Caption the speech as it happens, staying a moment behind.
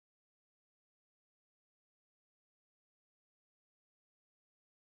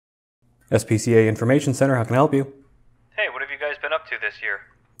SPCA Information Center, how can I help you? Hey, what have you guys been up to this year?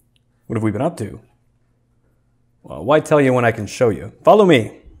 What have we been up to? Well, why tell you when I can show you? Follow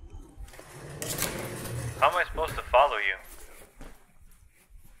me. How am I supposed to follow you?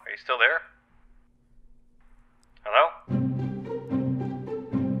 Are you still there? Hello?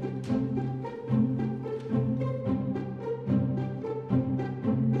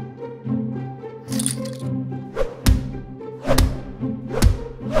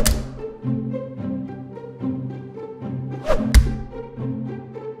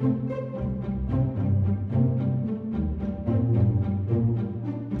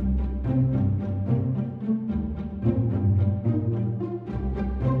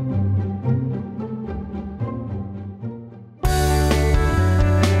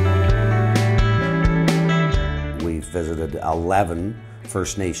 Visited 11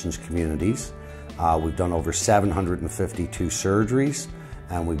 First Nations communities. We've done over 752 surgeries,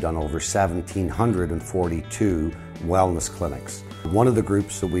 and we've done over 1,742 wellness clinics. One of the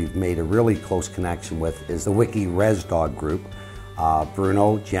groups that we've made a really close connection with is the Wiki Res Dog group.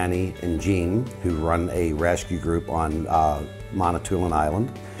 Bruno, Jenny, and Jean, who run a rescue group on Manitoulin Island,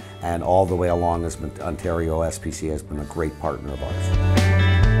 and all the way along as Ontario SPCA has been a great partner of ours.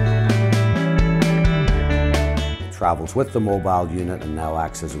 Travels with the mobile unit and now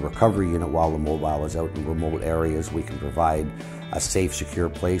acts as a recovery unit while the mobile is out in remote areas. We can provide a safe, secure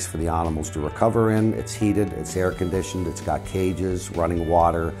place for the animals to recover in. It's heated, it's air conditioned, it's got cages, running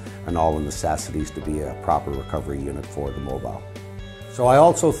water, and all the necessities to be a proper recovery unit for the mobile. So I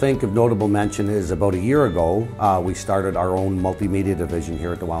also think of notable mention is about a year ago, we started our own multimedia division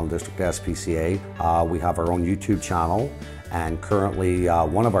here at the Welland District SPCA. We have our own YouTube channel. And currently,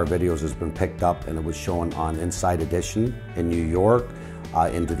 one of our videos has been picked up and it was shown on Inside Edition in New York,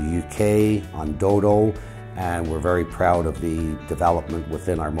 into the UK, on Dodo, and we're very proud of the development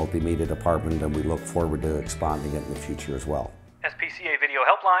within our multimedia department, and we look forward to expanding it in the future as well. SPCA Video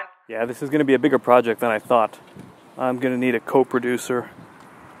Helpline? Yeah, this is going to be a bigger project than I thought. I'm going to need a co-producer.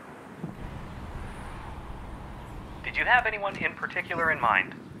 Did you have anyone in particular in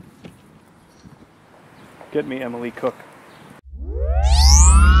mind? Get me Emily Cook.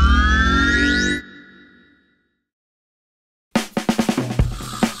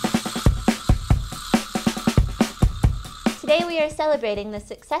 Today we are celebrating the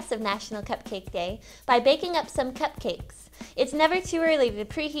success of National Cupcake Day by baking up some cupcakes. It's never too early to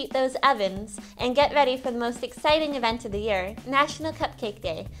preheat those ovens and get ready for the most exciting event of the year, National Cupcake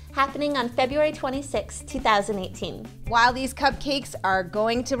Day, happening on February 26, 2018. While these cupcakes are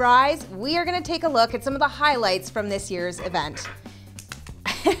going to rise, we are going to take a look at some of the highlights from this year's event.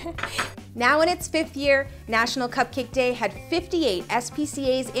 Now in its 5th year, National Cupcake Day had 58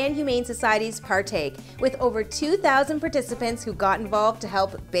 SPCAs and Humane Societies partake, with over 2,000 participants who got involved to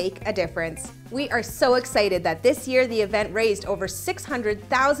help bake a difference. We are so excited that this year the event raised over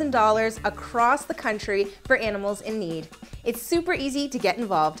 $600,000 across the country for animals in need. It's super easy to get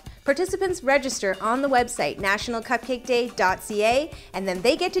involved. Participants register on the website nationalcupcakeday.ca, and then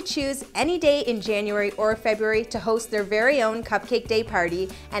they get to choose any day in January or February to host their very own Cupcake Day party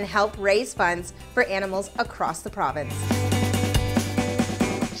and help raise funds for animals across the province.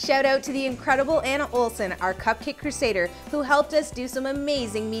 Shout out to the incredible Anna Olson, our Cupcake Crusader, who helped us do some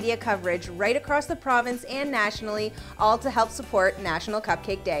amazing media coverage right across the province and nationally, all to help support National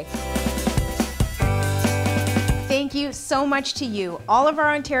Cupcake Day. Thank you so much to you, all of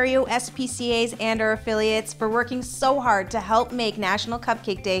our Ontario SPCAs and our affiliates, for working so hard to help make National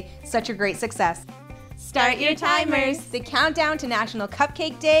Cupcake Day such a great success. Start your timers! The countdown to National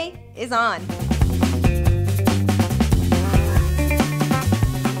Cupcake Day is on.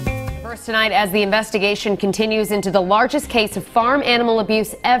 First tonight, as the investigation continues into the largest case of farm animal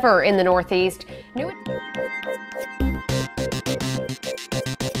abuse ever in the Northeast.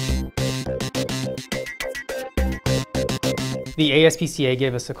 The ASPCA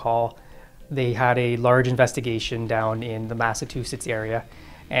gave us a call. They had a large investigation down in the Massachusetts area,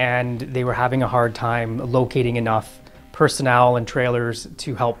 and they were having a hard time locating enough personnel and trailers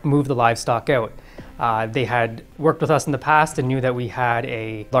to help move the livestock out. They had worked with us in the past and knew that we had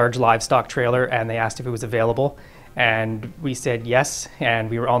a large livestock trailer, and they asked if it was available, and we said yes, and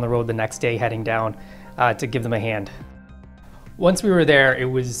we were on the road the next day heading down to give them a hand. Once we were there, it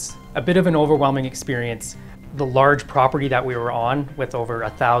was a bit of an overwhelming experience. The large property that we were on, with over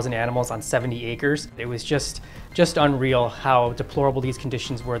 1,000 animals on 70 acres, it was just unreal how deplorable these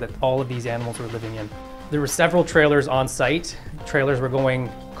conditions were that all of these animals were living in. There were several trailers on site. Trailers were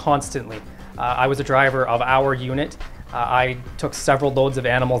going constantly. I was a driver of our unit. I took several loads of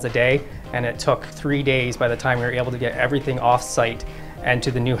animals a day, and it took 3 days by the time we were able to get everything off site and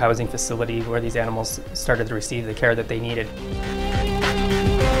to the new housing facility where these animals started to receive the care that they needed.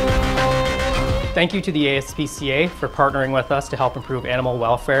 Thank you to the ASPCA for partnering with us to help improve animal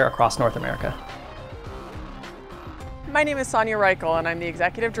welfare across North America. My name is Sonia Reichel and I'm the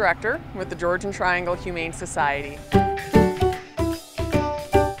Executive Director with the Georgian Triangle Humane Society.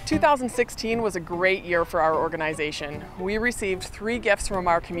 2016 was a great year for our organization. We received 3 gifts from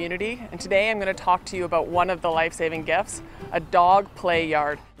our community, and today I'm going to talk to you about one of the life-saving gifts, a dog play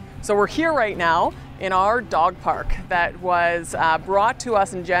yard. So we're here right now in our dog park that was brought to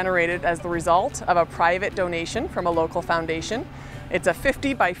us and generated as the result of a private donation from a local foundation. It's a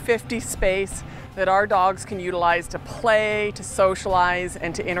 50 by 50 space that our dogs can utilize to play, to socialize,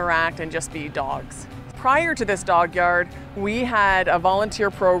 and to interact and just be dogs. Prior to this dog yard, we had a volunteer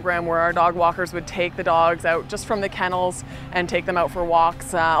program where our dog walkers would take the dogs out just from the kennels and take them out for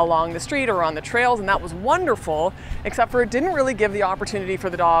walks along the street or on the trails, and that was wonderful, except for it didn't really give the opportunity for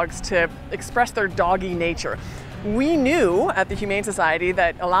the dogs to express their doggy nature. We knew at the Humane Society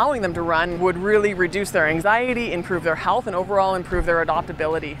that allowing them to run would really reduce their anxiety, improve their health, and overall improve their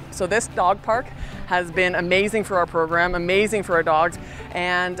adoptability. So this dog park has been amazing for our program, amazing for our dogs,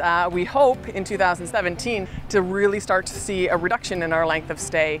 and we hope in 2017 to really start to see a reduction in our length of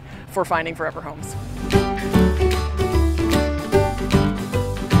stay for finding forever homes.